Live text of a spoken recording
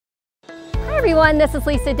everyone, this is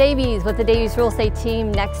Lisa Davies with the Davies Real Estate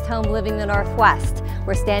Team, Next Home Living the Northwest.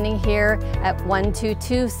 We're standing here at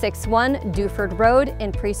 12261 Dufort Road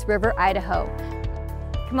in Priest River, Idaho.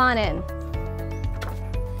 Come on in.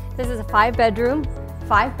 This is a 5-bedroom,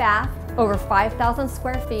 5-bath, over 5,000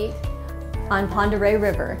 square feet on Pend Oreille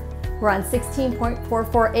River. We're on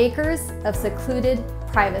 16.44 acres of secluded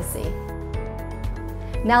privacy.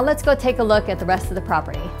 Now let's go take a look at the rest of the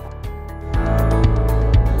property.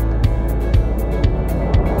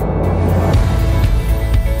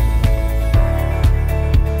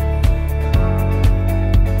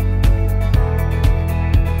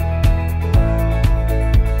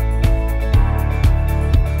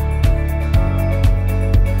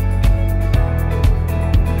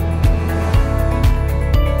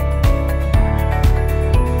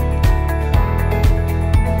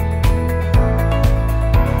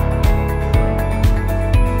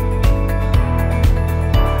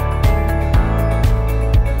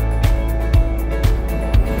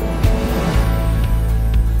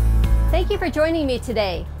 Thank you for joining me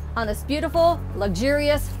today on this beautiful,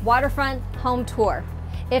 luxurious waterfront home tour.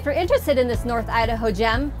 If you're interested in this North Idaho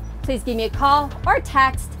gem, please give me a call or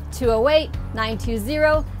text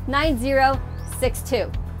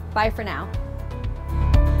 208-920-9062. Bye for now.